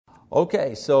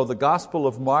Okay, so the Gospel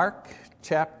of Mark,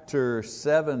 chapter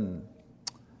 7,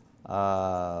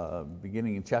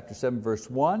 beginning in chapter 7, verse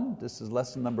 1. This is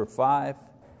lesson number 5,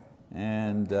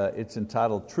 and it's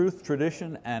entitled Truth,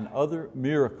 Tradition, and Other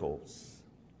Miracles.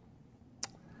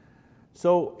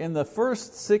 So in the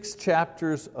first 6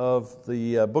 chapters of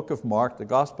the book of Mark, the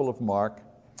Gospel of Mark,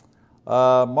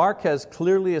 Mark has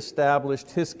clearly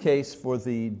established his case for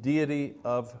the deity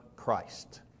of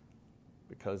Christ,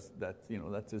 because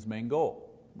that's his main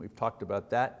goal. We've talked about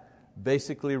that.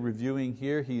 Basically reviewing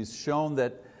here, he's shown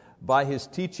that by his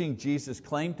teaching, Jesus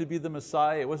claimed to be the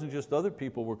Messiah. It wasn't just other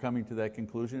people were coming to that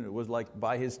conclusion. It was like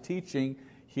by his teaching,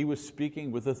 he was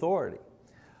speaking with authority.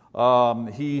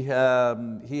 He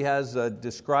has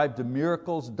described the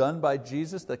miracles done by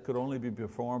Jesus that could only be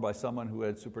performed by someone who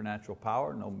had supernatural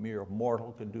power. No mere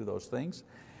mortal could do those things.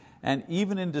 And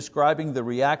even in describing the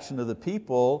reaction of the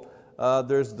people,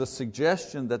 there's the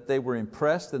suggestion that they were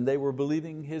impressed and they were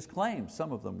believing his claims.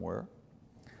 Some of them were.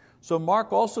 So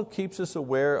Mark also keeps us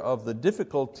aware of the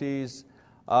difficulties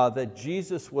that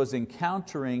Jesus was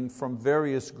encountering from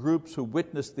various groups who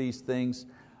witnessed these things,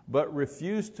 but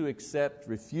refused to accept,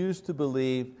 refused to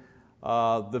believe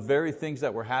the very things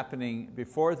that were happening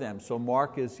before them. So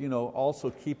Mark is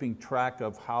also keeping track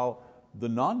of how the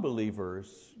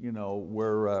non-believers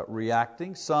were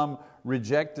reacting. Some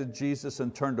rejected Jesus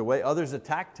and turned away. Others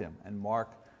attacked Him, and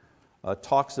Mark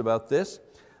talks about this.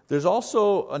 There's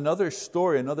also another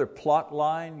story, another plot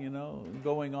line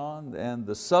going on, and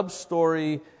the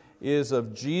sub-story is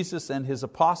of Jesus and His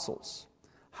apostles.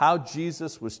 How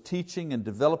Jesus was teaching and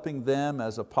developing them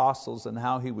as apostles, and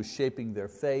how He was shaping their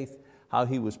faith, how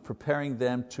He was preparing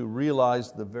them to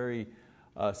realize the very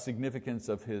significance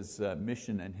of His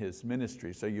mission and His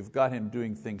ministry. So you've got Him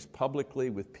doing things publicly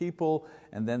with people,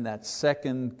 and then that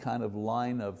second kind of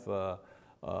line of,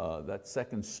 that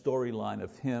second storyline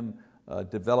of Him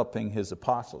developing His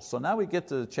apostles. So now we get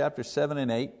to chapter 7 and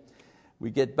 8.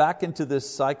 We get back into this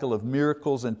cycle of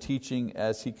miracles and teaching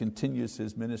as He continues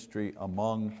His ministry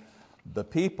among the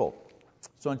people.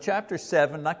 So in chapter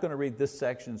 7, not going to read this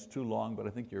section, it's too long, but I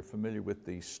think you're familiar with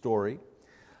the story.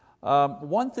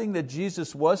 One thing that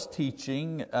Jesus was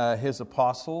teaching His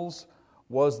apostles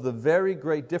was the very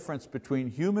great difference between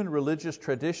human religious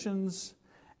traditions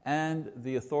and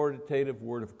the authoritative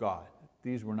Word of God.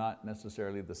 These were not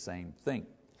necessarily the same thing.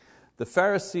 The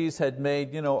Pharisees had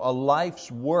made a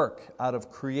life's work out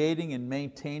of creating and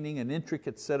maintaining an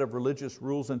intricate set of religious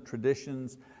rules and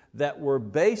traditions that were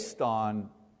based on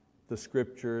the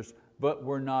Scriptures, but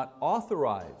were not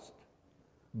authorized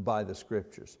by the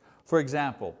Scriptures. For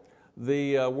example,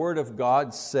 the Word of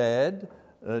God said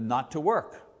not to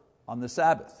work on the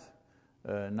Sabbath,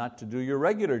 not to do your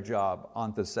regular job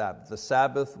on the Sabbath. The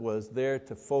Sabbath was there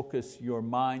to focus your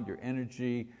mind, your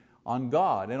energy on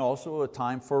God, and also a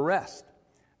time for rest.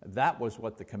 That was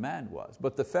what the command was.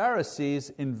 But the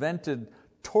Pharisees invented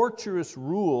torturous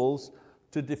rules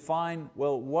to define,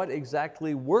 what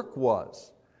exactly work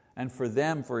was. And for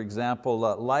them, for example,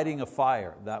 lighting a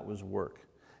fire, that was work.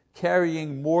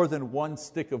 Carrying more than one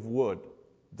stick of wood,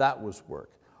 that was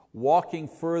work. Walking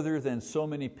further than so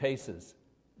many paces,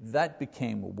 that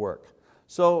became work.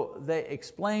 So they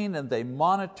explained and they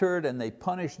monitored and they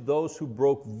punished those who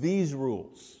broke these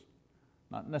rules.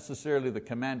 Not necessarily the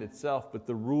command itself, but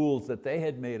the rules that they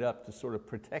had made up to sort of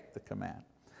protect the command.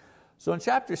 So in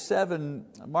chapter 7,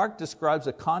 Mark describes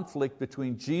a conflict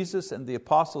between Jesus and the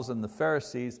apostles and the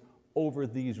Pharisees over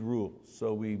these rules.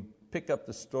 So we pick up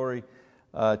the story,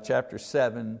 chapter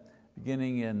 7,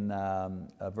 beginning in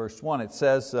verse 1. It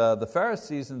says, the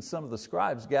Pharisees and some of the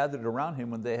scribes gathered around Him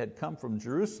when they had come from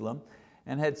Jerusalem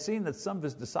and had seen that some of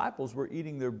His disciples were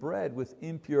eating their bread with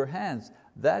impure hands,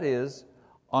 that is,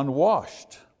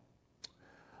 unwashed.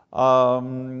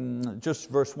 Just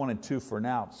verse 1 and 2 for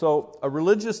now. So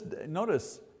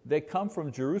notice they come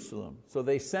from Jerusalem, so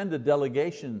they send a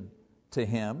delegation to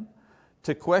Him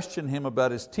to question Him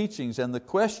about His teachings, and the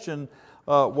question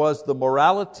was the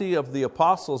morality of the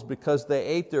apostles because they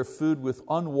ate their food with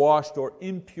unwashed or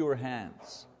impure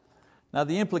hands. Now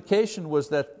the implication was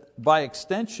that by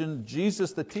extension,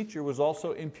 Jesus the teacher was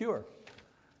also impure.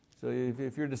 So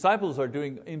if your disciples are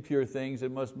doing impure things,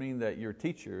 it must mean that your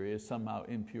teacher is somehow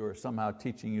impure, somehow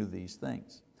teaching you these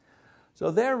things.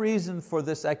 So their reason for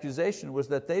this accusation was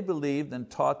that they believed and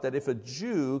taught that if a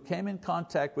Jew came in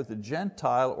contact with a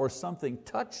Gentile or something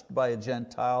touched by a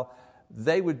Gentile,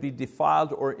 they would be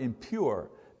defiled or impure,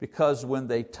 because when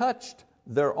they touched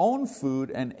their own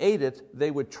food and ate it,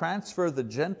 they would transfer the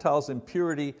Gentiles'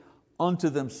 impurity unto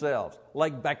themselves,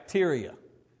 like bacteria.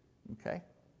 Okay?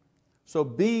 So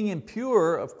being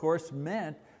impure, of course,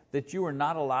 meant that you were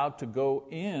not allowed to go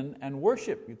in and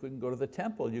worship. You couldn't go to the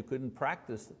temple, you couldn't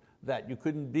practice that, you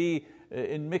couldn't be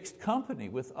in mixed company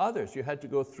with others. You had to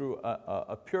go through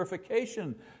a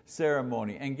purification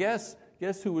ceremony. And guess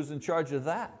who was in charge of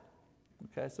that?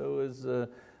 Okay, so it was a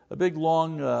big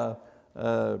long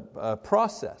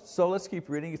process. So let's keep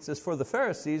reading. It says, for the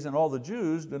Pharisees and all the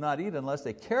Jews do not eat unless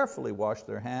they carefully wash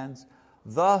their hands,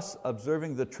 thus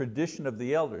observing the tradition of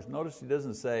the elders. Notice he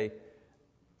doesn't say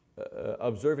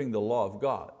observing the law of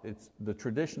God. It's the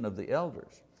tradition of the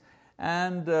elders.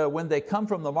 And when they come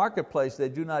from the marketplace, they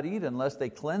do not eat unless they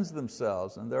cleanse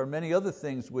themselves. And there are many other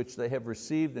things which they have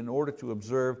received in order to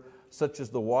observe, such as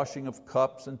the washing of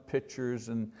cups and pitchers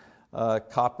and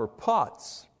copper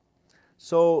pots.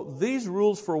 So these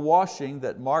rules for washing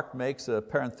that Mark makes a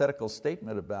parenthetical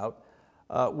statement about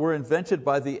were invented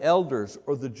by the elders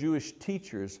or the Jewish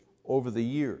teachers over the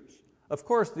years. Of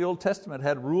course, the Old Testament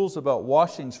had rules about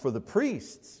washings for the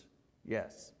priests,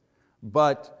 yes,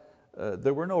 but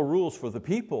there were no rules for the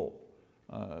people.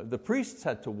 The priests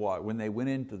had to wash when they went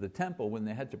into the temple, when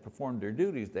they had to perform their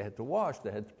duties, they had to wash,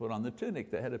 they had to put on the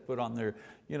tunic, they had to put on their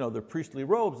priestly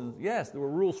robes. And yes, there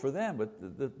were rules for them, but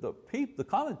the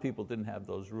common people didn't have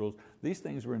those rules. These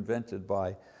things were invented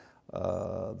by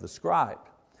the scribe.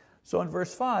 So in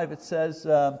verse 5 it says,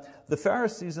 the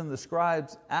Pharisees and the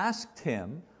scribes asked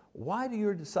him, why do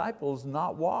your disciples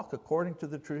not walk according to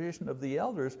the tradition of the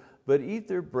elders, but eat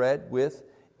their bread with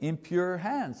impure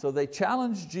hands? So they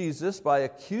challenged Jesus by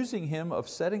accusing him of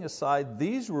setting aside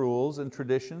these rules and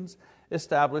traditions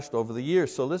established over the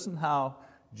years. So listen how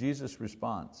Jesus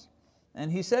responds.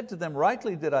 And he said to them,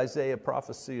 rightly did Isaiah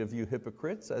prophesy of you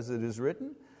hypocrites, as it is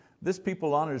written, this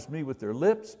people honors me with their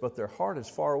lips, but their heart is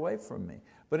far away from me.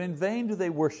 But in vain do they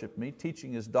worship me,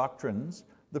 teaching as doctrines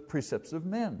the precepts of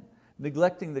men.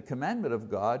 Neglecting the commandment of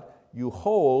God, you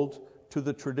hold to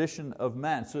the tradition of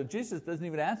man. So Jesus doesn't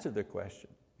even answer their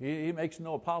question. He makes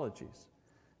no apologies.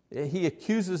 He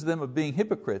accuses them of being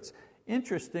hypocrites.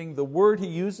 Interesting, the word he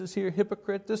uses here,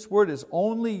 hypocrite, this word is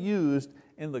only used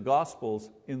in the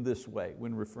Gospels in this way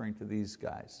when referring to these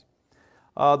guys.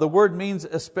 The word means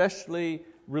especially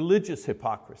religious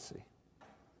hypocrisy.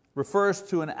 Refers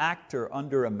to an actor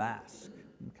under a mask.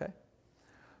 Okay?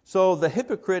 So the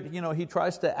hypocrite, he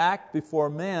tries to act before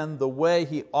men the way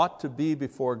he ought to be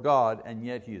before God, and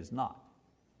yet he is not.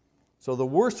 So the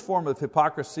worst form of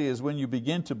hypocrisy is when you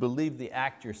begin to believe the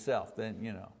act yourself. Then,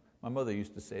 my mother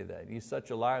used to say that. He's such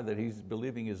a liar that he's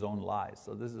believing his own lies.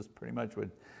 So this is pretty much what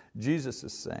Jesus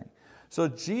is saying. So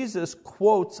Jesus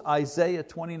quotes Isaiah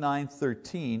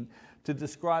 29:13 to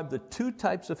describe the two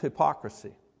types of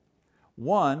hypocrisy.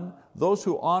 One, those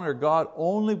who honor God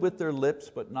only with their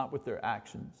lips but not with their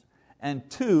actions. And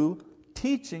two,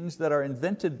 teachings that are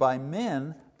invented by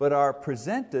men but are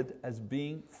presented as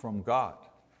being from God.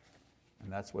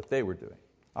 And that's what they were doing.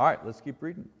 All right, let's keep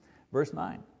reading. Verse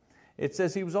 9. It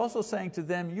says, he was also saying to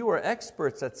them, you are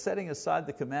experts at setting aside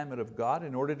the commandment of God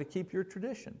in order to keep your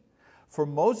tradition. For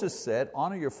Moses said,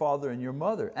 honor your father and your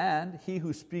mother, and he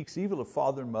who speaks evil of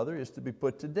father and mother is to be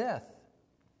put to death.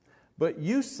 But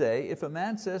you say, if a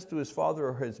man says to his father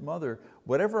or his mother,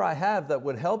 whatever I have that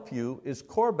would help you is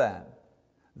korban,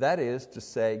 that is to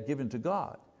say, given to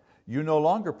God. You no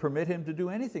longer permit him to do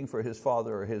anything for his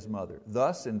father or his mother,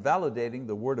 thus invalidating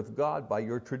the word of God by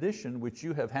your tradition which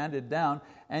you have handed down,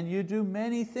 and you do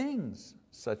many things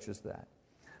such as that.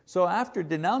 So after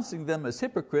denouncing them as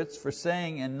hypocrites for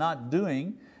saying and not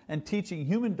doing and teaching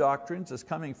human doctrines as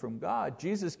coming from God,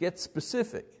 Jesus gets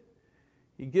specific.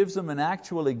 He gives them an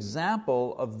actual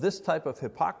example of this type of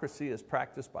hypocrisy as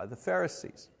practiced by the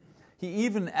Pharisees. He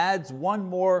even adds one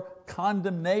more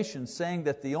condemnation, saying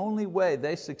that the only way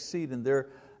they succeed in their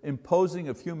imposing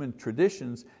of human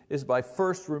traditions is by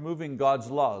first removing God's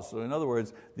laws. So in other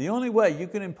words, the only way you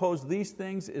can impose these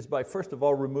things is by first of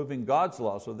all removing God's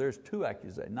laws. So there's two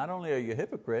accusations. Not only are you a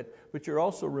hypocrite, but you're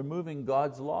also removing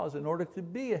God's laws in order to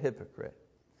be a hypocrite.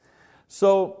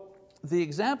 So the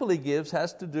example he gives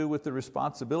has to do with the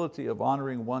responsibility of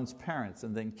honoring one's parents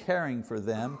and then caring for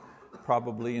them,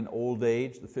 probably in old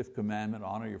age. The fifth commandment,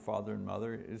 honor your father and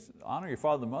mother. Honor your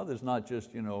father and mother is not just,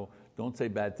 don't say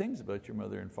bad things about your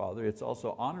mother and father. It's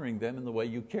also honoring them in the way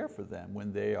you care for them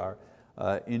when they are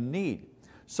in need.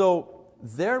 So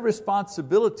their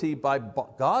responsibility by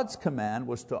God's command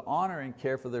was to honor and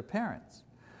care for their parents.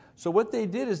 So what they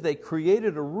did is they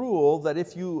created a rule that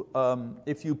if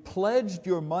you pledged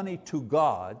your money to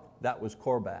God, that was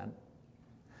korban,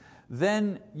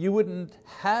 then you wouldn't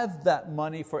have that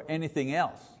money for anything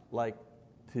else, like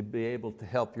to be able to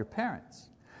help your parents.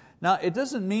 Now, it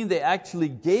doesn't mean they actually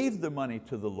gave the money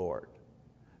to the Lord.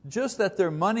 just that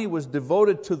their money was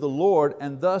devoted to the Lord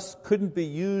and thus couldn't be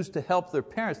used to help their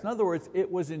parents. In other words,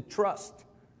 it was in trust.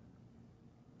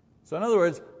 So in other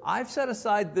words, I've set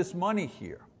aside this money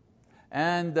here,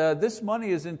 and this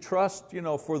money is in trust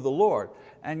for the Lord.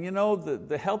 And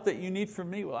the help that you need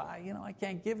from me, well, I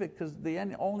can't give it because the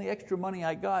only extra money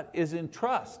I got is in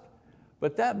trust.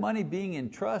 But that money being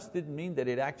in trust didn't mean that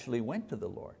it actually went to the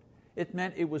Lord. It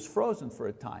meant it was frozen for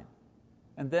a time.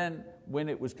 And then when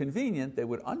it was convenient, they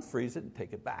would unfreeze it and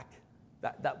take it back.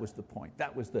 That was the point.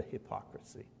 That was the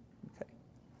hypocrisy. Okay.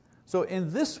 So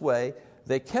in this way,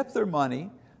 they kept their money,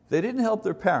 they didn't help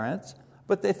their parents,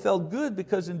 but they felt good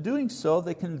because in doing so,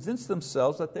 they convinced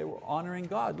themselves that they were honoring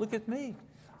God. Look at me.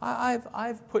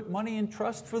 I've put money in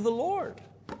trust for the Lord.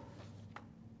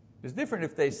 It's different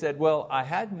if they said, well, I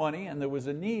had money and there was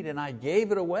a need and I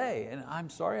gave it away and I'm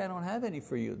sorry I don't have any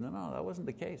for you. No, that wasn't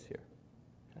the case here.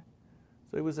 Okay?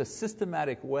 So it was a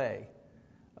systematic way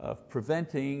of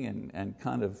preventing and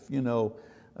kind of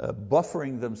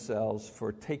buffering themselves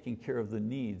for taking care of the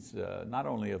needs, not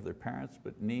only of their parents,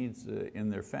 but needs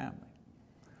in their family.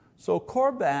 So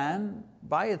Korban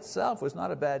by itself was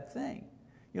not a bad thing.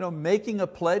 Making a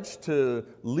pledge to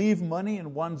leave money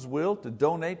in one's will to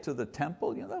donate to the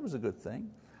temple, that was a good thing.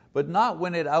 But not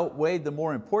when it outweighed the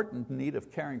more important need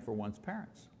of caring for one's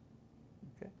parents.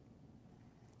 Okay?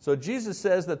 So Jesus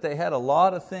says that they had a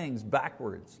lot of things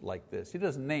backwards like this. He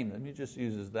doesn't name them, He just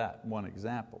uses that one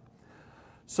example.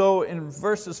 So in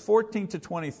verses 14 to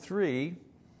 23,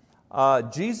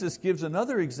 Jesus gives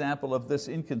another example of this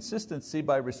inconsistency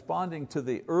by responding to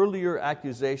the earlier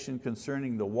accusation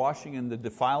concerning the washing and the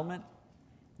defilement.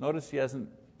 Notice He hasn't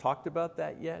talked about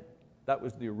that yet. That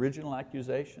was the original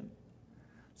accusation.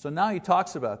 So now He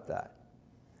talks about that.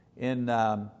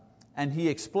 And He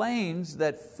explains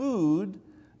that food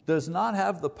does not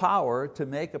have the power to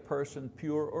make a person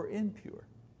pure or impure.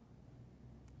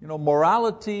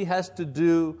 Morality has to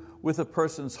do with a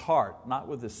person's heart, not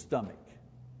with his stomach.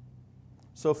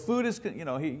 So food is,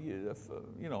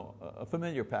 a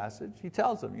familiar passage. He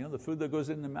tells them, the food that goes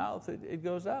in the mouth, it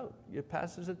goes out. It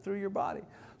passes it through your body.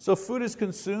 So food is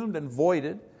consumed and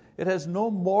voided. It has no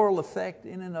moral effect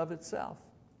in and of itself.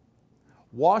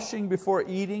 Washing before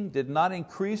eating did not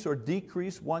increase or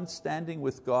decrease one's standing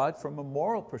with God from a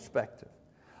moral perspective.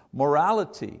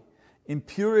 Morality,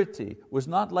 impurity was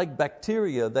not like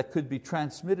bacteria that could be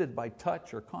transmitted by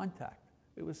touch or contact.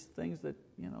 It was things that,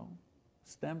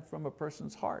 stemmed from a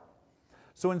person's heart.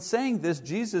 So in saying this,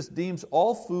 Jesus deems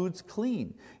all foods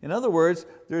clean. In other words,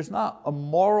 there's not a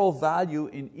moral value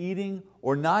in eating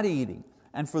or not eating.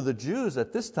 And for the Jews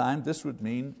at this time, this would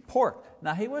mean pork.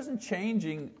 Now He wasn't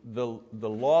changing the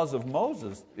laws of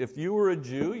Moses. If you were a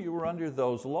Jew, you were under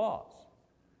those laws.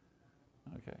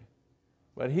 Okay.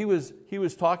 But he was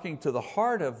talking to the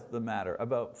heart of the matter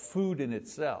about food in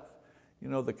itself.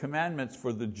 The commandments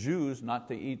for the Jews not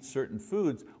to eat certain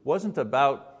foods wasn't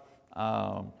about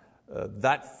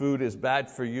that food is bad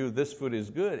for you, this food is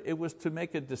good. It was to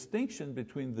make a distinction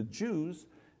between the Jews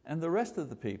and the rest of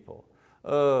the people.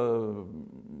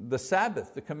 The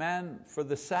Sabbath, the command for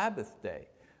the Sabbath day.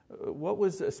 What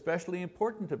was especially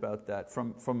important about that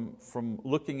from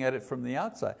looking at it from the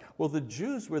outside? Well, the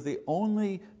Jews were the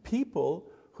only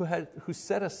people who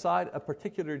set aside a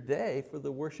particular day for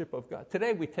the worship of God.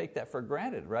 Today we take that for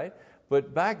granted, right?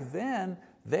 But back then,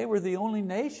 they were the only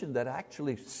nation that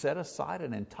actually set aside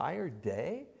an entire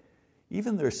day.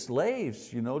 Even their slaves,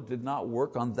 did not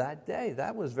work on that day.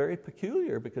 That was very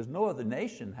peculiar because no other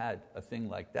nation had a thing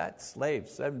like that.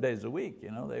 Slaves, 7 days a week,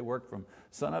 they worked from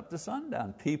sun up to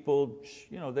sundown. People,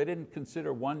 they didn't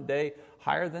consider one day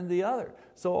higher than the other.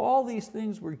 So all these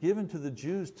things were given to the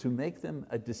Jews to make them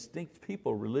a distinct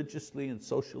people religiously and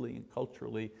socially and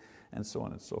culturally and so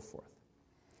on and so forth.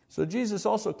 So Jesus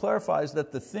also clarifies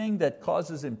that the thing that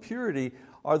causes impurity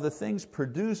are the things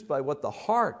produced by what the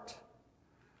heart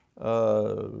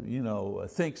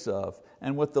thinks of,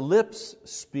 and what the lips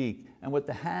speak, and what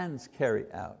the hands carry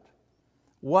out.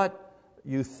 What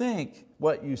you think,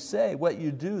 what you say, what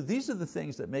you do, these are the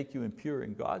things that make you impure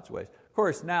in God's ways. Of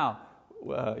course, now,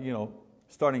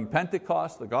 starting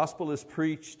Pentecost, the gospel is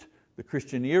preached, the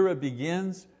Christian era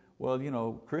begins.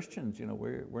 Well, Christians,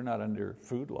 we're not under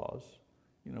food laws.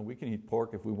 We can eat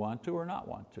pork if we want to or not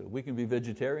want to. We can be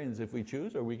vegetarians if we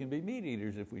choose, or we can be meat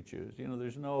eaters if we choose.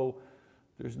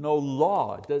 There's no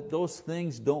law. Those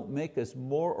things don't make us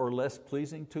more or less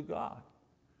pleasing to God.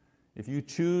 If you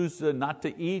choose not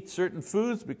to eat certain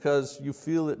foods because you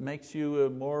feel it makes you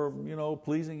more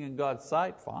pleasing in God's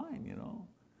sight, fine.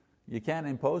 You can't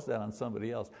impose that on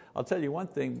somebody else. I'll tell you one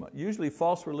thing, usually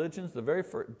false religions, the very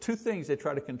first two things they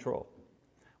try to control: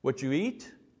 what you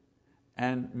eat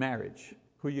and marriage,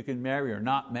 who you can marry or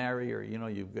not marry, or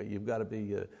you've got to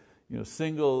be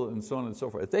single, and so on and so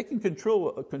forth. If they can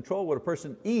control what a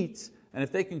person eats, and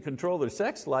if they can control their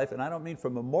sex life, and I don't mean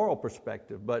from a moral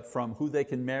perspective, but from who they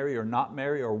can marry or not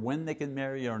marry, or when they can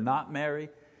marry or not marry,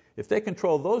 if they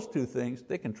control those two things,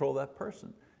 they control that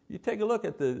person. You take a look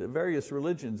at the various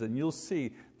religions and you'll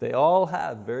see they all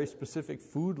have very specific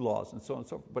food laws and so on and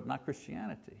so forth, but not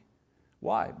Christianity.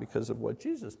 Why? Because of what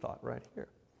Jesus taught right here.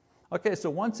 Okay, so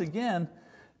once again,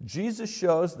 Jesus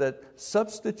shows that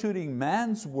substituting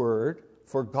man's word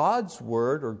for God's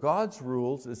word or God's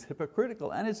rules is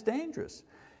hypocritical, and it's dangerous.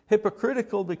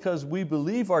 Hypocritical because we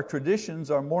believe our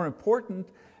traditions are more important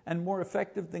and more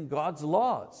effective than God's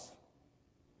laws.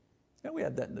 We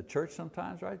have that in the church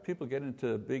sometimes, right? People get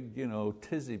into a big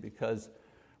tizzy because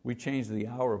we change the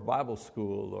hour of Bible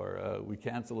school, or we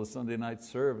cancel a Sunday night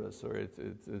service, or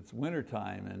it's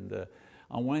wintertime, and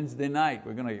on Wednesday night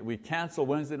we cancel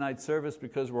Wednesday night service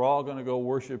because we're all going to go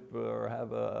worship or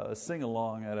have a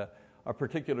sing-along at a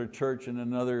particular church in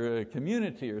another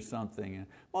community or something. And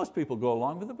most people go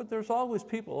along with it, but there's always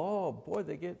people, oh boy,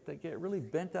 they get really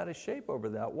bent out of shape over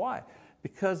that. Why?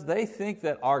 Because they think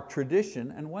that our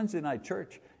tradition, and Wednesday night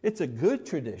church, it's a good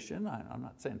tradition. I'm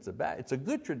not saying it's it's a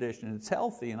good tradition, it's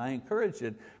healthy, and I encourage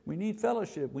it. We need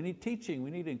fellowship, we need teaching, we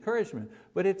need encouragement,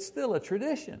 but it's still a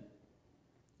tradition.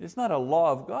 It's not a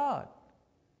law of God.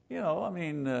 There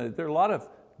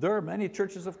are many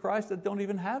churches of Christ that don't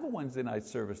even have a Wednesday night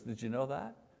service. Did you know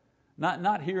that?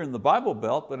 Not here in the Bible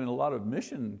Belt, but in a lot of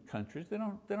mission countries, they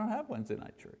don't have Wednesday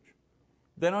night church.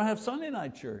 They don't have Sunday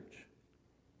night church.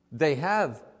 They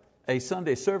have a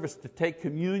Sunday service to take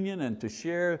communion and to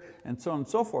share and so on and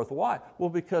so forth. Why? Well,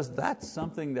 because that's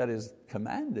something that is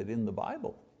commanded in the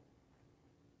Bible.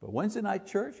 But Wednesday night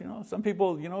church, some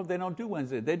people, they don't do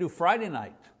Wednesday, they do Friday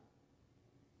night.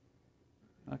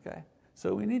 Okay?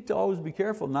 So we need to always be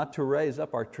careful not to raise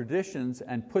up our traditions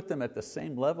and put them at the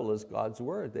same level as God's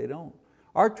word. They don't.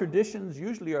 Our traditions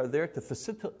usually are there to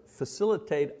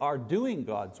facilitate our doing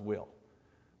God's will.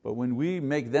 But when we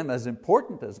make them as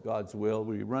important as God's will,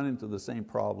 we run into the same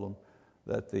problem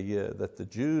that the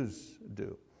Jews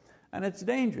do. And it's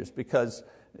dangerous because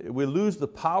we lose the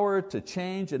power to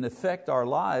change and affect our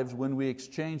lives when we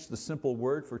exchange the simple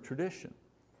word for tradition.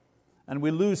 And we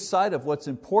lose sight of what's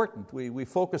important. We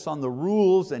focus on the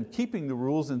rules and keeping the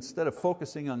rules instead of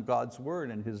focusing on God's word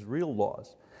and His real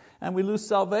laws. And we lose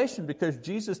salvation because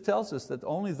Jesus tells us that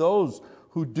only those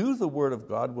who do the word of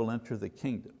God will enter the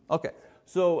kingdom. Okay.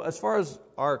 So as far as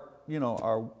our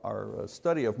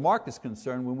study of Mark is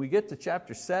concerned, when we get to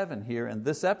chapter 7 here in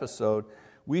this episode,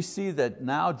 we see that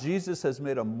now Jesus has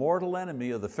made a mortal enemy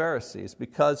of the Pharisees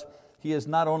because He has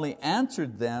not only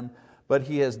answered them, but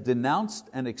He has denounced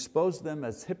and exposed them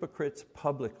as hypocrites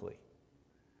publicly.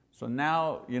 So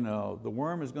now the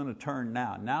worm is going to turn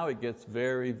now. Now it gets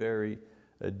very, very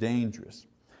dangerous.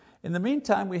 In the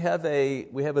meantime, we have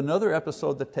another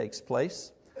episode that takes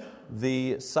place.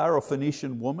 The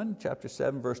Syrophoenician woman, chapter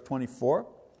 7, verse 24.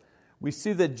 We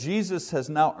see that Jesus has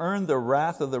now earned the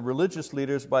wrath of the religious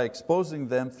leaders by exposing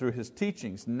them through His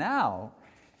teachings. Now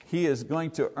He is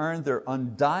going to earn their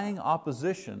undying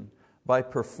opposition by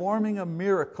performing a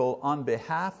miracle on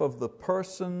behalf of the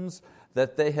persons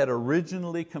that they had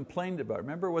originally complained about.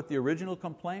 Remember what the original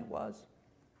complaint was?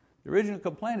 The original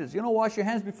complaint is, wash your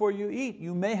hands before you eat.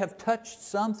 You may have touched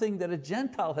something that a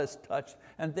Gentile has touched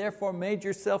and therefore made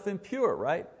yourself impure,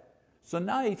 right? So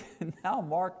now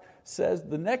Mark says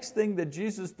the next thing that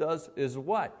Jesus does is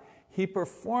what? He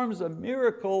performs a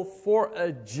miracle for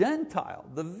a Gentile,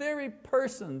 the very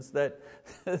persons that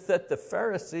the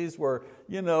Pharisees were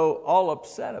all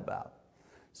upset about.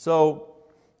 So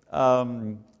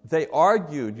they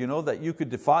argued that you could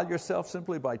defile yourself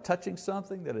simply by touching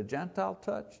something that a Gentile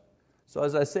touched. So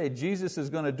as I say, Jesus is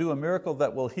going to do a miracle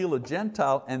that will heal a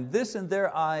Gentile, and this in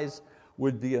their eyes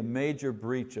would be a major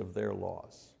breach of their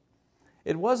laws.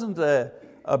 It wasn't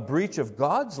a breach of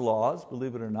God's laws,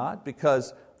 believe it or not,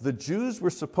 because the Jews were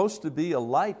supposed to be a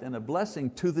light and a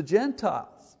blessing to the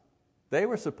Gentiles. They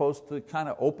were supposed to kind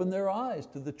of open their eyes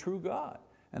to the true God.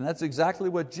 And that's exactly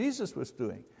what Jesus was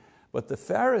doing. But the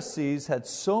Pharisees had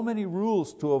so many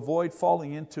rules to avoid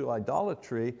falling into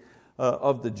idolatry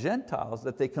of the Gentiles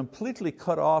that they completely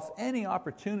cut off any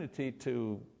opportunity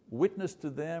to witness to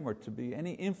them or to be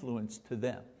any influence to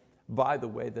them by the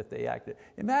way that they acted.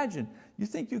 Imagine, you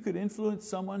think you could influence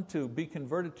someone to be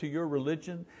converted to your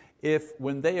religion if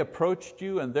when they approached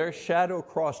you and their shadow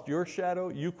crossed your shadow,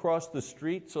 you crossed the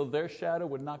street so their shadow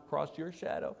would not cross your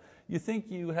shadow? You think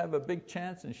you have a big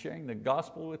chance in sharing the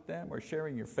gospel with them or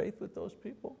sharing your faith with those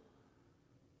people?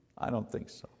 I don't think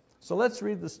so. So let's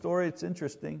read the story, it's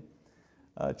interesting.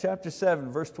 Chapter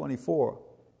 7, verse 24.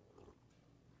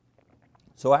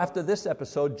 So after this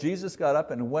episode, Jesus got up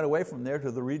and went away from there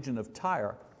to the region of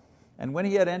Tyre. And when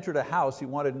he had entered a house, he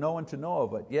wanted no one to know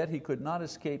of it, yet he could not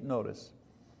escape notice.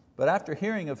 But after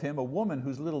hearing of him, a woman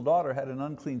whose little daughter had an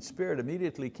unclean spirit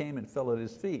immediately came and fell at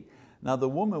his feet. Now the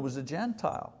woman was a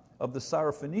Gentile of the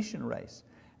Syrophoenician race,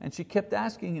 and she kept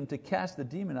asking him to cast the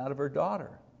demon out of her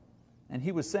daughter. And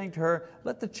he was saying to her,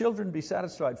 let the children be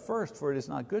satisfied first, for it is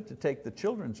not good to take the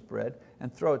children's bread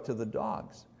and throw it to the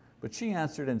dogs. But she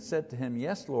answered and said to him,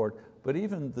 yes, Lord, but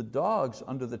even the dogs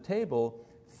under the table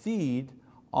feed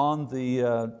on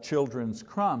the children's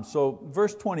crumbs. So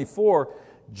verse 24,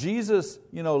 Jesus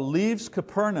leaves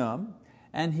Capernaum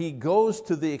and he goes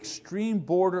to the extreme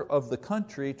border of the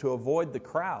country to avoid the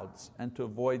crowds and to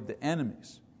avoid the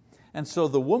enemies. And so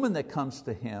the woman that comes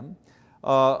to him,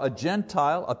 a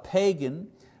Gentile, a pagan,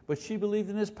 but she believed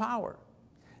in his power.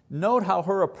 Note how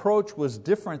her approach was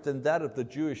different than that of the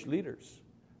Jewish leaders.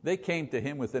 They came to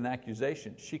him with an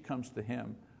accusation. She comes to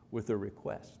him with a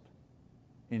request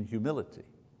in humility.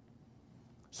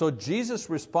 So Jesus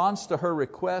responds to her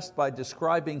request by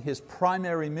describing his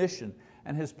primary mission.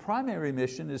 And his primary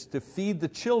mission is to feed the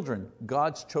children,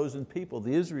 God's chosen people,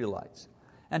 the Israelites,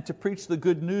 and to preach the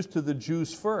good news to the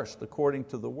Jews first, according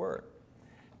to the word.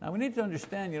 Now we need to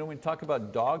understand, when we talk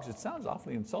about dogs, it sounds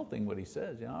awfully insulting what he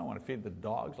says. I don't want to feed the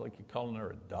dogs, like you're calling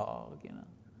her a dog.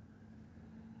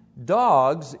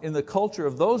 Dogs in the culture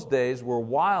of those days were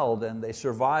wild and they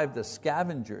survived as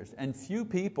scavengers, and few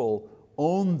people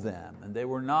owned them, and they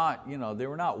were not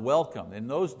welcome. In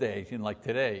those days, like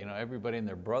today, everybody and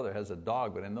their brother has a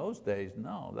dog, but in those days,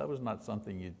 no, that was not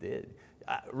something you did.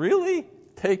 Really?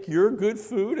 Take your good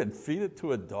food and feed it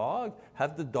to a dog?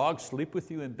 Have the dog sleep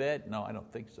with you in bed? No, I don't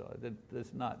think so.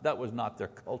 That was not their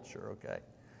culture, okay?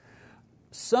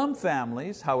 Some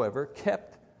families, however,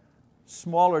 kept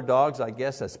smaller dogs, I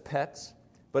guess, as pets,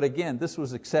 but again, this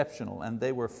was exceptional, and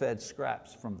they were fed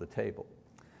scraps from the table.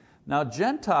 Now,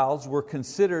 Gentiles were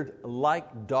considered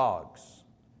like dogs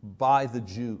by the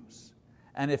Jews,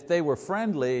 and if they were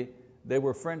friendly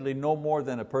no more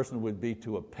than a person would be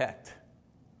to a pet.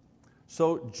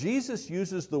 So Jesus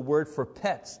uses the word for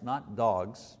pets, not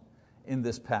dogs, in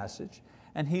this passage,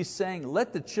 and he's saying,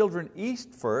 let the children eat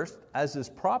first, as is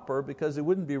proper, because it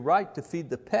wouldn't be right to feed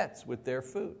the pets with their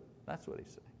food. That's what he's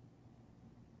saying.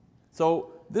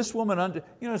 So this woman,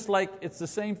 it's the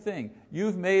same thing.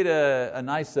 You've made a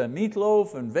nice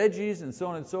meatloaf and veggies and so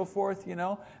on and so forth,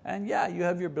 and yeah, you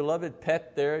have your beloved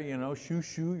pet there,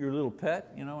 Shoo, your little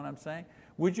pet, you know what I'm saying?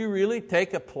 Would you really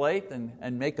take a plate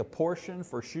and make a portion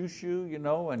for Shoo,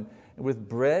 and with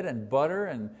bread and butter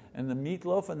and the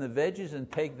meatloaf and the veggies,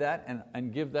 and take that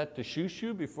and give that to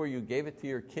Shoo before you gave it to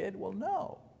your kid? Well,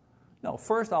 no. No,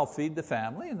 first I'll feed the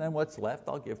family, and then what's left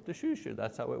I'll give to Shoo.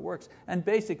 That's how it works. And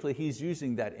basically he's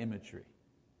using that imagery.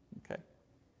 Okay?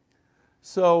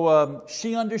 So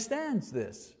she understands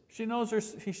this. She knows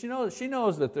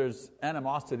that there's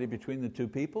animosity between the two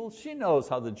people. She knows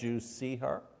how the Jews see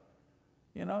her.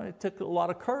 It took a lot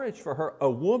of courage for her, a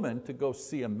woman, to go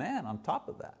see a man on top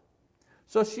of that.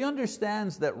 So she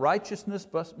understands that righteousness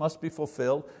must be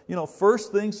fulfilled.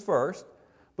 First things first.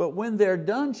 But when they're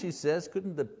done, she says,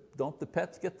 don't the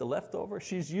pets get the leftover?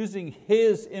 She's using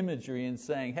his imagery and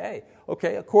saying, hey,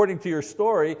 okay, according to your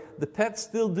story, the pets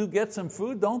still do get some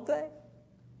food, don't they?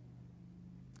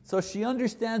 So she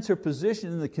understands her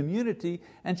position in the community,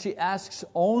 and she asks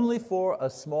only for a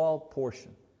small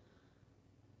portion.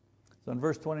 So in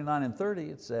verse 29 and 30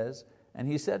 it says, and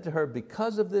he said to her,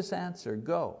 because of this answer,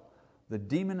 go, the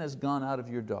demon has gone out of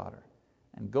your daughter.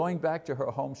 And going back to her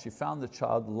home, she found the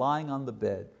child lying on the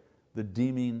bed, the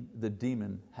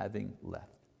demon having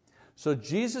left. So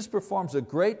Jesus performs a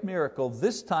great miracle,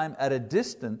 this time at a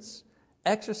distance,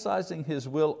 exercising His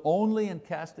will only in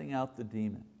casting out the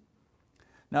demon.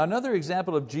 Now another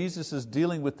example of Jesus is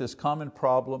dealing with this common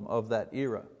problem of that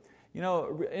era.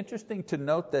 Interesting to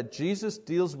note that Jesus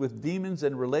deals with demons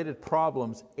and related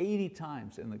problems 80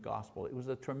 times in the gospel. It was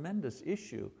a tremendous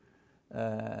issue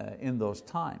in those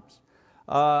times.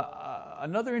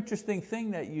 Another interesting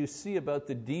thing that you see about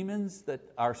the demons that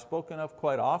are spoken of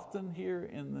quite often here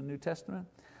in the New Testament,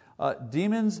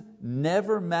 demons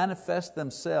never manifest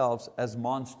themselves as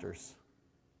monsters.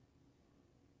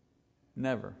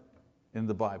 Never in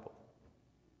the Bible.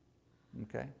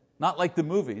 Okay? Not like the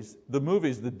movies. The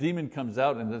movies, the demon comes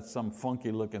out and it's some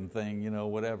funky looking thing,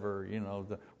 whatever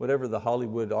the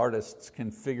Hollywood artists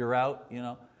can figure out.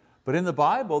 But in the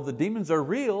Bible, the demons are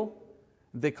real.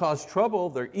 They cause trouble,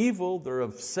 they're evil, they're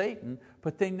of Satan,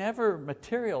 but they never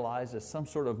materialize as some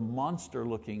sort of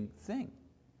monster-looking thing.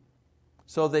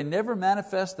 So they never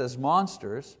manifest as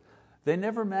monsters. They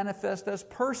never manifest as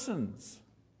persons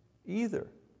either,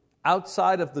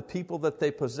 outside of the people that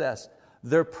they possess.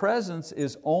 Their presence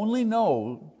is only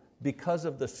known because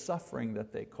of the suffering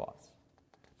that they cause.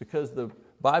 Because the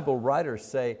Bible writers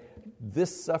say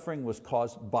this suffering was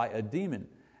caused by a demon.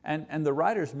 And the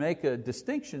writers make a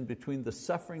distinction between the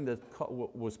suffering that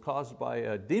was caused by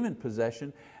a demon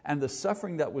possession and the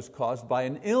suffering that was caused by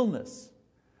an illness.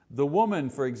 The woman,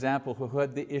 for example, who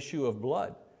had the issue of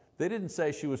blood, they didn't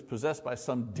say she was possessed by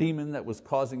some demon that was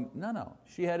causing, no.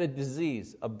 She had a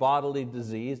disease, a bodily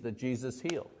disease that Jesus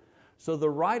healed. So the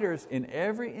writers in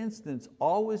every instance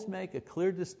always make a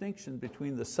clear distinction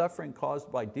between the suffering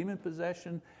caused by demon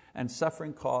possession and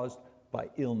suffering caused by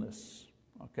illness.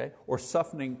 Okay? Or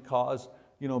suffering caused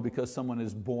because someone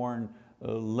is born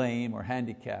lame or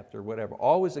handicapped or whatever.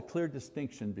 Always a clear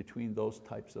distinction between those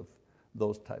types of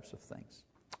things.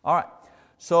 All right,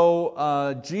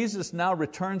 so Jesus now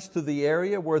returns to the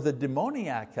area where the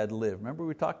demoniac had lived. Remember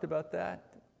we talked about that?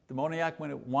 Demoniac when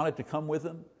it wanted to come with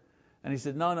him. And he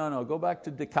said, no, go back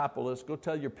to Decapolis, go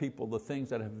tell your people the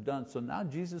things that I have done. So now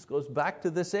Jesus goes back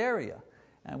to this area.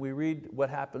 And we read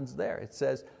what happens there. It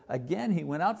says, again he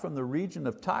went out from the region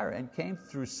of Tyre and came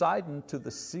through Sidon to the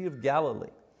Sea of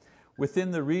Galilee, within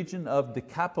the region of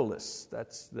Decapolis,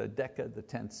 that's the Deca, the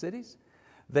 10 cities.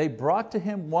 They brought to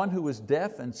him one who was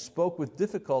deaf and spoke with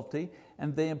difficulty,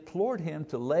 and they implored him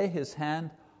to lay his hand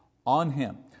on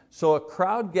him. So a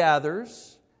crowd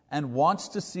gathers and wants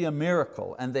to see a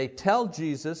miracle, and they tell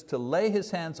Jesus to lay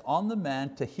his hands on the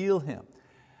man to heal him.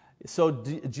 So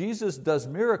Jesus does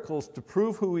miracles to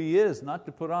prove who He is, not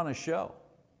to put on a show.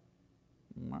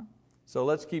 So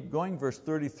let's keep going, verse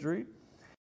 33.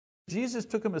 Jesus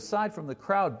took him aside from the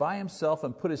crowd by himself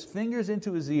and put his fingers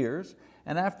into his ears,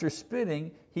 and after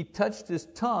spitting, He touched his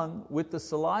tongue with the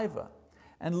saliva.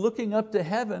 And looking up to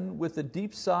heaven with a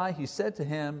deep sigh, He said to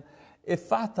him,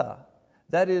 Ephphatha,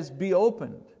 that is, be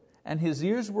opened. And his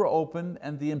ears were opened,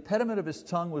 and the impediment of his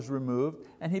tongue was removed,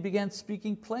 and he began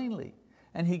speaking plainly.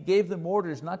 And He gave them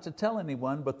orders not to tell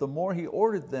anyone, but the more He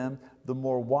ordered them, the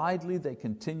more widely they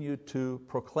continued to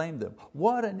proclaim them.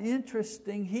 What an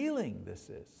interesting healing this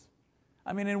is.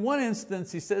 I mean, in one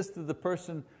instance, He says to the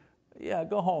person, yeah,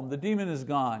 go home, the demon is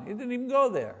gone. He didn't even go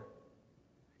there.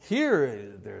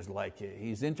 Here, there's like,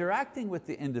 He's interacting with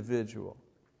the individual.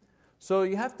 So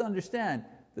you have to understand,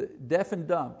 the deaf and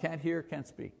dumb, can't hear, can't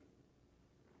speak.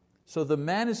 So the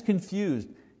man is confused.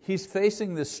 He's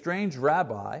facing this strange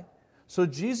rabbi. So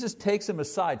Jesus takes him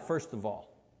aside, first of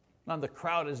all. Now the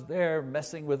crowd is there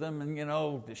messing with him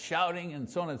and shouting and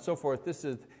so on and so forth.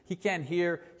 He can't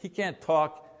hear, he can't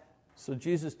talk. So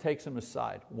Jesus takes him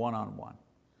aside, one-on-one.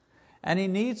 And He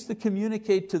needs to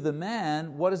communicate to the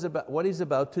man what he's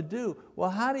about to do. Well,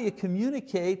 how do you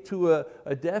communicate to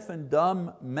a deaf and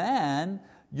dumb man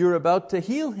you're about to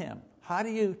heal him? How do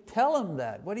you tell him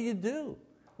that? What do you do?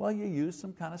 Well, you use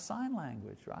some kind of sign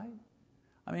language, right?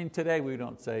 I mean, today we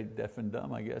don't say deaf and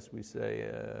dumb, I guess we say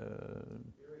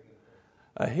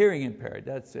hearing impaired,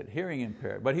 that's it, hearing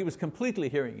impaired. But he was completely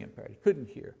hearing impaired, he couldn't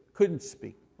hear, couldn't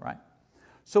speak, right?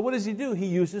 So what does he do? He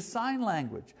uses sign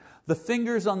language. The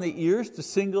fingers on the ears to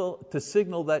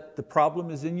signal that the problem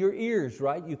is in your ears,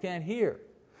 right? You can't hear.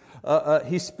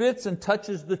 He spits and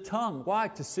touches the tongue. Why?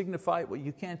 To signify what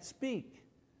you can't speak.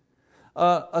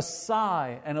 A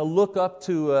sigh and a look up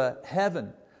to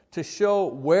heaven to show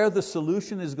where the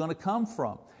solution is going to come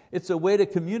from. It's a way to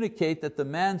communicate that the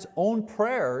man's own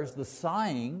prayers, the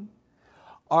sighing,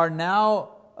 are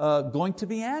now going to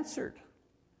be answered.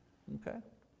 Okay?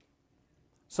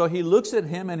 So he looks at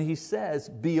him and he says,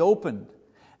 be opened.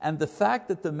 And the fact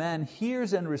that the man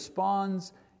hears and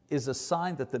responds is a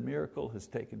sign that the miracle has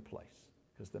taken place.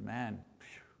 Because the man,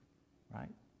 right,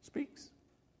 speaks.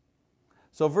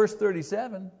 So verse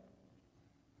 37,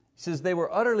 he says, they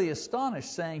were utterly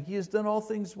astonished, saying, He has done all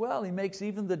things well. He makes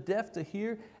even the deaf to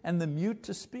hear and the mute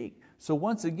to speak. So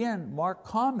once again, Mark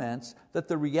comments that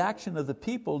the reaction of the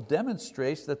people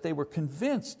demonstrates that they were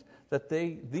convinced that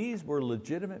these were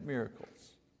legitimate miracles.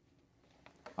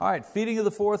 All right, feeding of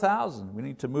the 4,000. We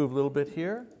need to move a little bit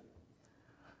here.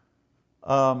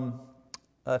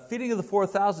 Feeding of the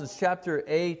 4,000 is chapter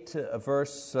 8,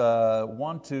 verse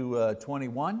 1 to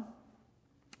 21.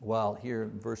 Well, here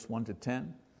in verse 1 to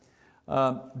 10.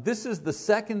 This is the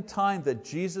second time that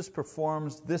Jesus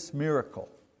performs this miracle.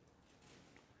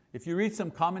 If you read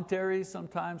some commentaries,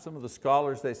 sometimes some of the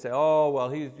scholars, they say, oh,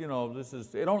 well,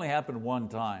 it only happened one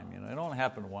time. It only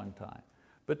happened one time.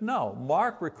 But no,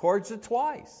 Mark records it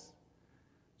twice.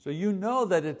 So you know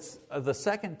that it's the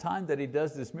second time that he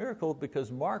does this miracle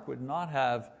because Mark would not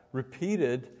have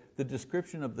repeated the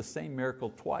description of the same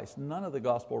miracle twice. None of the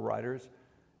gospel writers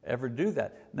ever do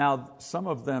that. Now, some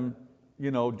of them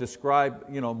describe,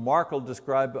 Mark will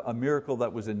describe a miracle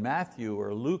that was in Matthew,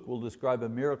 or Luke will describe a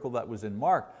miracle that was in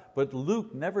Mark, but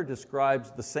Luke never describes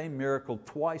the same miracle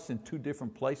twice in two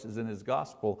different places in his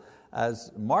gospel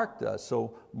as Mark does.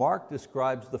 So Mark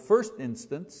describes the first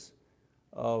instance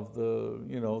of the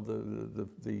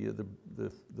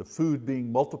food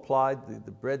being multiplied,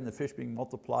 the bread and the fish being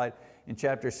multiplied in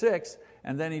chapter 6,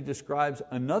 and then he describes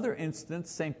another instance,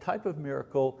 same type of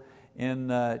miracle, in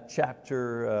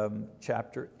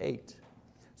chapter 8.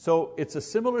 So it's a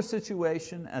similar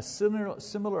situation, a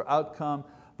similar outcome,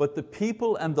 but the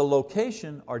people and the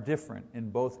location are different in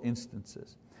both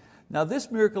instances. Now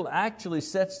this miracle actually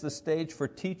sets the stage for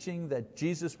teaching that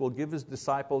Jesus will give His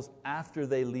disciples after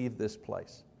they leave this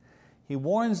place. He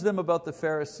warns them about the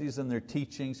Pharisees and their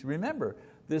teachings. Remember,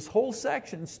 this whole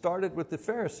section started with the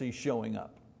Pharisees showing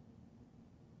up,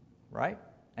 right?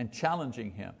 And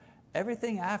challenging Him.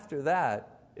 Everything after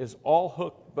that is all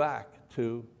hooked back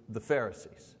to the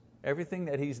Pharisees. Everything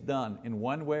that He's done in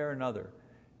one way or another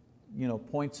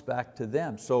points back to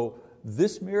them. So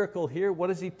this miracle here, what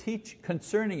does He teach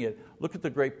concerning it? Look at the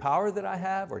great power that I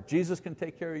have, or Jesus can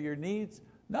take care of your needs?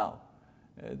 No.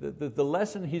 The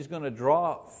lesson He's going to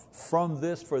draw from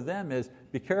this for them is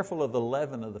be careful of the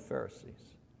leaven of the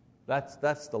Pharisees.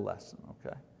 That's the lesson,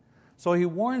 okay? So He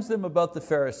warns them about the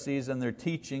Pharisees and their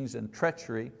teachings and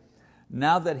treachery,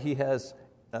 now that He has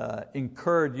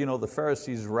incurred the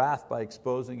Pharisees' wrath by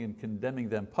exposing and condemning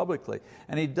them publicly.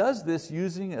 And He does this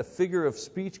using a figure of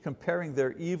speech comparing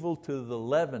their evil to the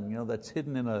leaven that's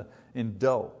hidden in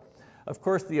dough. Of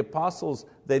course, the apostles,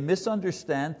 they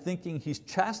misunderstand, thinking He's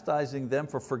chastising them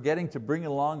for forgetting to bring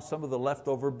along some of the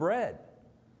leftover bread.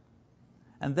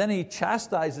 And then He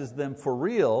chastises them for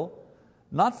real,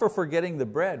 not for forgetting the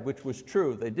bread, which was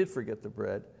true, they did forget the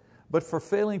bread, but for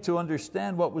failing to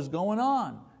understand what was going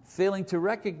on, failing to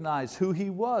recognize who He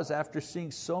was after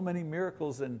seeing so many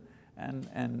miracles and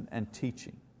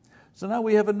teaching. So now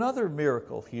we have another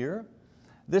miracle here,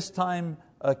 this time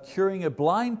curing a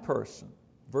blind person.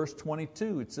 Verse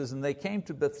 22, it says, and they came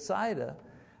to Bethsaida,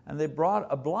 and they brought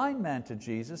a blind man to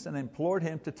Jesus and implored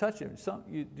Him to touch him.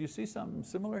 Do you see something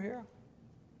similar here?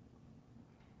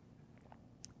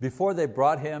 Before they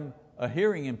brought Him a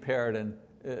hearing impaired and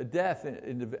deaf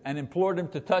and implored Him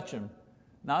to touch him.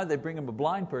 Now they bring Him a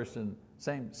blind person,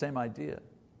 same idea.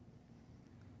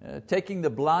 Taking the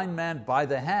blind man by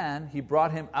the hand, He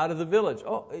brought him out of the village.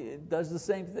 Oh, it does the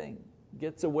same thing.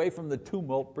 Gets away from the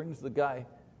tumult, brings the guy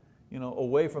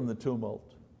away from the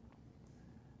tumult.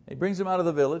 He brings him out of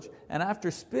the village, and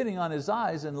after spitting on his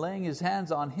eyes and laying His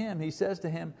hands on him, He says to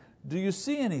him, do you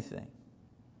see anything?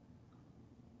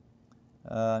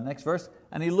 Next verse,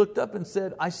 and he looked up and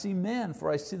said, I see men,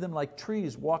 for I see them like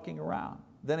trees walking around.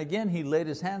 Then again He laid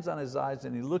His hands on his eyes,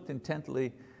 and he looked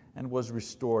intently and was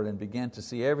restored and began to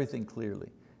see everything clearly.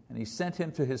 And He sent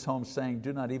him to his home, saying,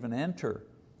 do not even enter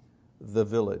the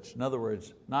village. In other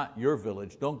words, not your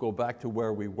village. Don't go back to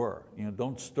where we were.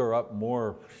 Don't stir up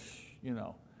more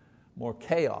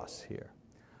chaos here.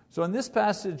 So in this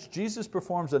passage, Jesus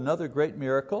performs another great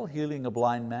miracle, healing a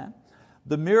blind man.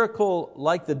 The miracle,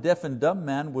 like the deaf and dumb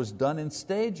man, was done in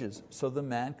stages, so the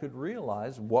man could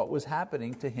realize what was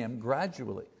happening to him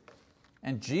gradually.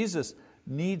 And Jesus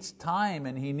needs time,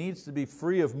 and He needs to be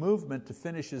free of movement to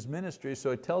finish His ministry,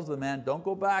 so He tells the man, don't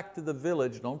go back to the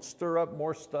village, don't stir up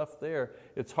more stuff there.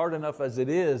 It's hard enough as it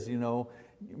is,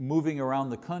 moving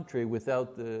around the country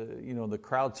without the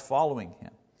crowds following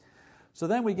him. So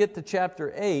then we get to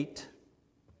chapter 8,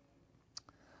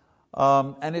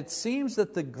 and it seems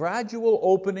that the gradual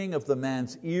opening of the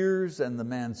man's ears and the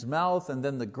man's mouth, and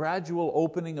then the gradual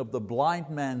opening of the blind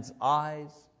man's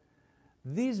eyes,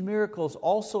 these miracles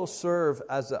also serve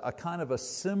as a kind of a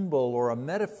symbol or a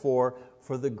metaphor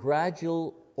for the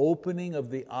gradual opening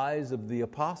of the eyes of the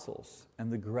apostles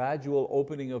and the gradual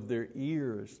opening of their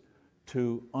ears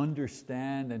to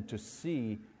understand and to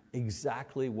see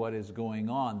exactly what is going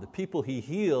on. The people He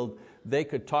healed, they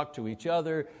could talk to each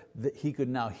other. He could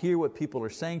now hear what people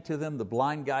are saying to them. The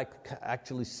blind guy could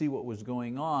actually see what was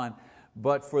going on.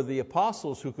 But for the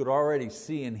apostles who could already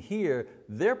see and hear,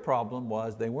 their problem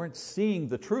was they weren't seeing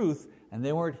the truth, and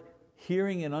they weren't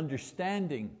hearing and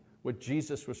understanding what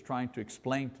Jesus was trying to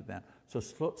explain to them. So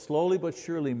slowly but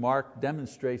surely Mark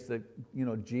demonstrates that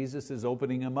Jesus is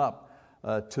opening them up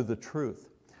to the truth.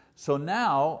 So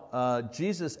now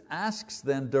Jesus asks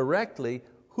them directly,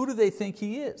 who do they think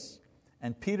He is?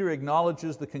 And Peter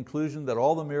acknowledges the conclusion that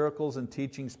all the miracles and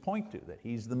teachings point to, that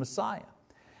He's the Messiah.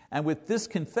 And with this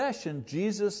confession,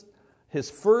 Jesus His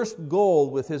first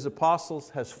goal with His apostles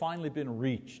has finally been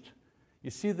reached. You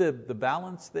see the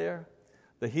balance there?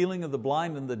 The healing of the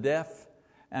blind and the deaf,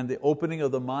 and the opening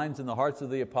of the minds and the hearts of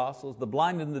the apostles. The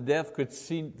blind and the deaf could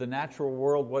see the natural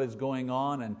world, what is going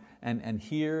on, and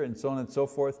hear, and so on and so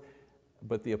forth.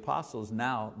 But the apostles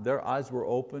now, their eyes were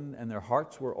open and their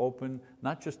hearts were open,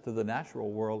 not just to the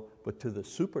natural world, but to the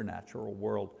supernatural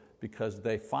world, because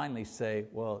they finally say,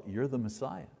 well, you're the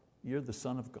Messiah. You're the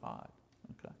Son of God.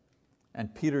 Okay.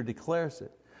 And Peter declares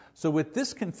it. So with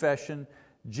this confession,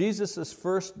 Jesus'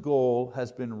 first goal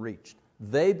has been reached.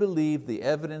 They believed the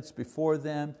evidence before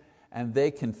them and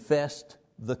they confessed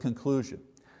the conclusion.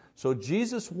 So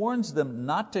Jesus warns them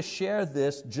not to share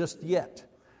this just yet.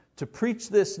 To preach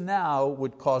this now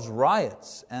would cause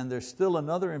riots, and there's still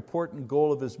another important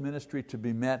goal of His ministry to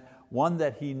be met, one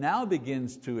that He now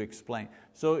begins to explain.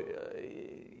 So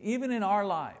even in our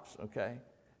lives, okay,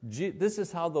 this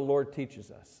is how the Lord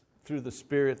teaches us, through the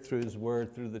Spirit, through His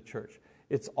Word, through the church.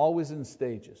 It's always in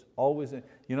stages, always in,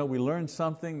 we learn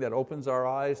something that opens our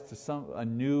eyes to a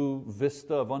new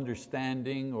vista of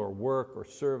understanding or work or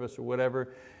service or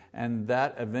whatever, and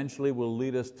that eventually will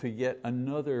lead us to yet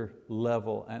another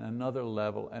level and another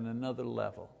level and another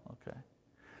level.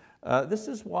 Okay? This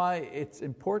is why it's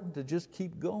important to just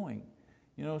keep going.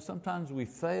 Sometimes we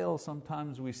fail,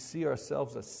 sometimes we see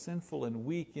ourselves as sinful and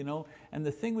weak, and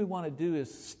the thing we want to do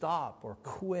is stop or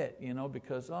quit,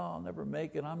 because, I'll never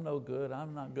make it, I'm no good,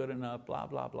 I'm not good enough, blah,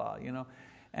 blah, blah.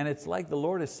 And it's like the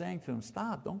Lord is saying to him,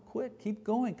 stop, don't quit, keep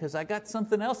going, because I got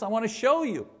something else I want to show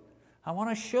you. I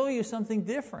want to show you something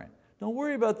different. Don't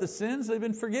worry about the sins, they've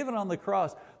been forgiven on the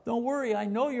cross. Don't worry, I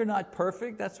know you're not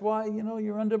perfect, that's why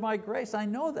you're under my grace, I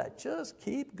know that, just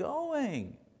keep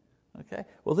going. Okay?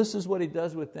 Well, this is what He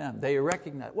does with them. They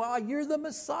recognize, well, you're the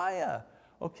Messiah.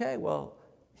 Okay, well,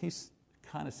 He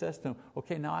kind of says to them,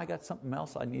 okay, now I got something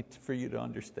else I need for you to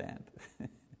understand.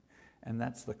 And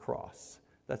that's the cross.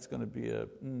 That's going to be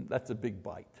that's a big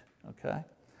bite. Okay?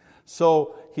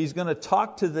 So He's going to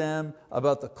talk to them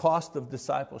about the cost of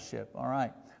discipleship. All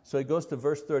right. So He goes to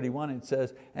verse 31 and it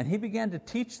says, and He began to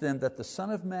teach them that the Son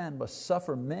of Man must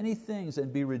suffer many things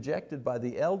and be rejected by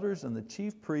the elders and the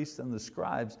chief priests and the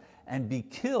scribes and be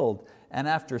killed, and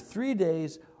after 3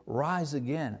 days rise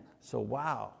again. So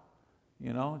wow,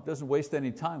 it doesn't waste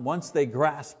any time. Once they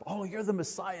grasp, oh, you're the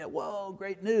Messiah, whoa,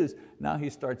 great news. Now He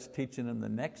starts teaching them the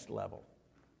next level,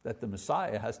 that the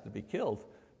Messiah has to be killed.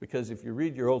 Because if you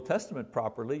read your Old Testament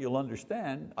properly, you'll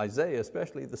understand, Isaiah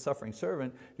especially, the suffering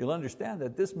servant, you'll understand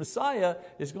that this Messiah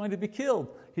is going to be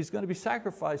killed. He's going to be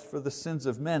sacrificed for the sins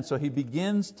of men. So He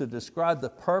begins to describe the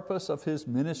purpose of His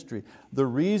ministry, the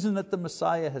reason that the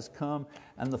Messiah has come,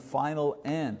 and the final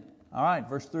end. All right,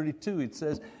 verse 32, it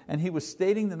says, and He was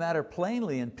stating the matter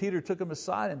plainly, and Peter took him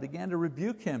aside and began to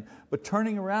rebuke him. But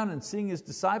turning around and seeing his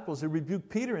disciples, He rebuked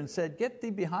Peter and said, get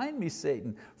thee behind me,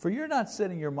 Satan, for you're not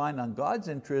setting your mind on God's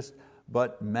interest,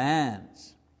 but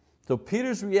man's. So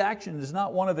Peter's reaction is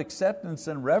not one of acceptance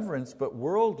and reverence, but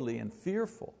worldly and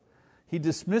fearful. He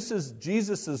dismisses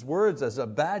Jesus' words as a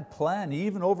bad plan. He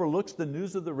even overlooks the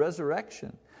news of the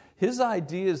resurrection. His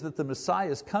idea is that the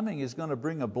Messiah's coming is going to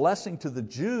bring a blessing to the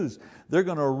Jews. They're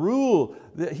going to rule.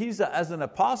 As an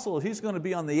apostle, He's going to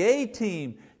be on the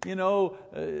A-team.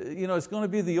 It's going to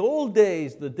be the old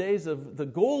days, the days of the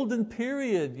golden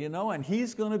period, and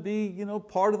He's going to be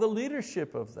part of the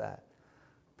leadership of that.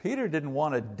 Peter didn't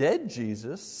want a dead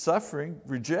Jesus, suffering,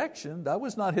 rejection. That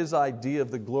was not his idea of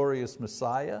the glorious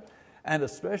Messiah, and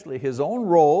especially his own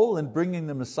role in bringing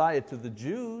the Messiah to the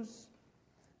Jews.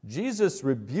 Jesus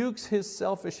rebukes his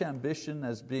selfish ambition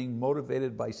as being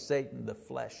motivated by Satan, the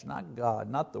flesh, not God,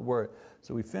 not the Word.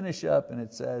 So we finish up and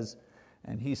it says,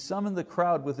 and He summoned the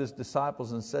crowd with His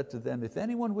disciples and said to them, if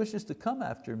anyone wishes to come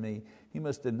after me, he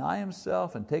must deny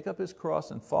himself and take up his cross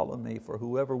and follow me. For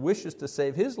whoever wishes to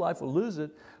save his life will lose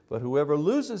it, but whoever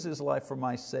loses his life for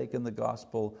my sake and the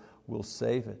gospel will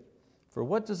save it. For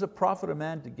what does it profit a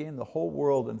man to gain the whole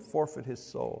world and forfeit his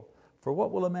soul? For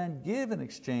what will a man give in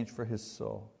exchange for his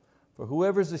soul? For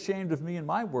whoever is ashamed of me and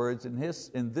my words in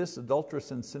this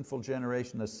adulterous and sinful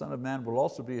generation, the Son of Man will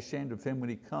also be ashamed of Him when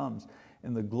He comes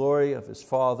in the glory of His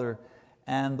Father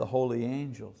and the holy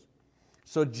angels.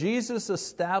 So Jesus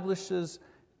establishes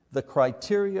the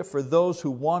criteria for those who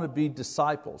want to be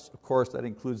disciples. Of course, that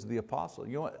includes the apostle.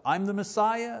 I'm the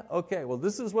Messiah? Okay, well,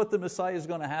 this is what the Messiah is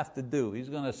going to have to do. He's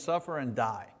going to suffer and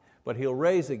die, but He'll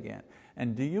raise again.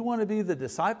 And do you want to be the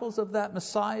disciples of that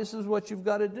Messiah? This is what you've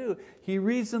got to do. He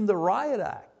reads them the riot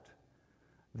act.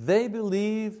 They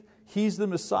believe He's the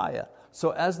Messiah.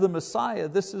 So as the Messiah,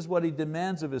 this is what He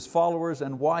demands of His followers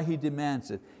and why He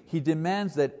demands it. He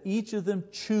demands that each of them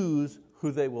choose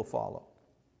who they will follow.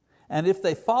 And if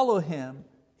they follow Him,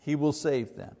 He will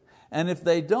save them. And if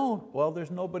they don't, well,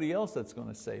 there's nobody else that's going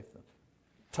to save them.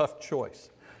 Tough choice.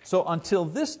 So until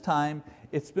this time,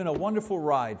 it's been a wonderful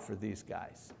ride for these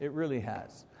guys. It really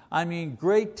has. I mean,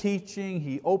 great teaching.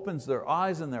 He opens their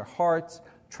eyes and their hearts.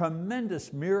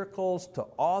 Tremendous miracles to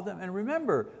awe them. And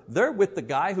remember, they're with the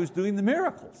guy who's doing the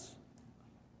miracles.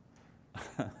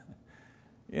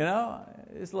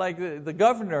 It's like the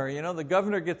governor. The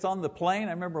governor gets on the plane.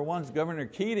 I remember once Governor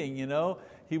Keating,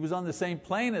 he was on the same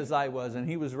plane as I was, and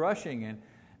he was rushing,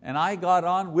 and I got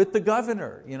on with the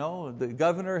governor. The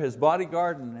governor, his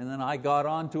bodyguard, and then I got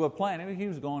on to a plane. I mean, he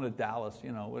was going to Dallas,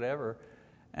 whatever.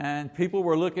 And people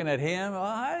were looking at him, oh,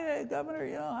 hi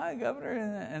governor, hi governor.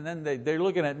 And then they're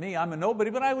looking at me, I'm a nobody,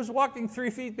 but I was walking 3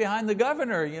 feet behind the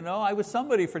governor. I was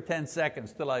somebody for 10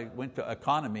 seconds till I went to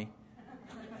economy.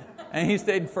 And he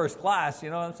stayed in first class, you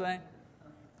know what I'm saying?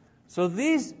 So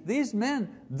these men,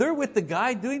 they're with the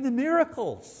guy doing the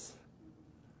miracles.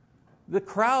 The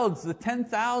crowds, the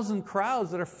 10,000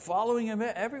 crowds that are following him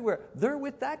everywhere, they're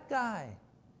with that guy.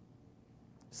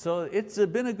 So it's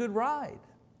been a good ride.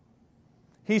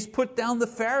 He's put down the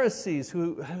Pharisees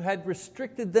who had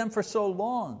restricted them for so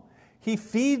long. He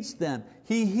feeds them,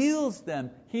 He heals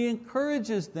them, He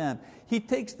encourages them. He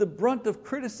takes the brunt of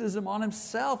criticism on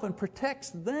Himself and protects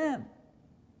them.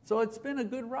 So it's been a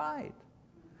good ride.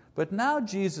 But now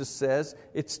Jesus says,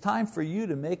 it's time for you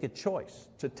to make a choice,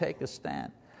 to take a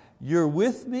stand. You're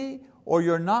with me or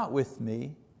you're not with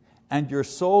me, and your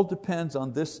soul depends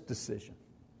on this decision.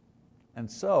 And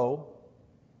so,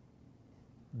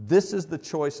 this is the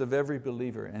choice of every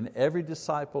believer and every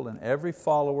disciple and every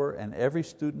follower and every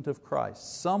student of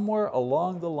Christ. Somewhere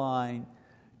along the line,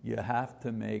 you have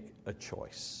to make a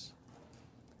choice.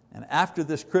 And after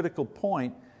this critical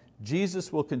point,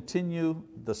 Jesus will continue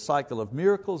the cycle of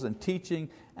miracles and teaching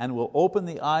and will open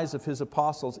the eyes of His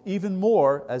apostles even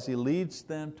more as He leads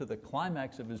them to the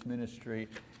climax of His ministry,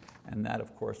 and that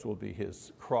of course will be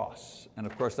His cross. And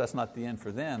of course that's not the end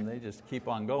for them, they just keep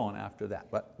on going after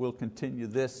that. But we'll continue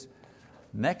this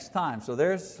next time. So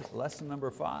there's lesson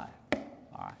number 5.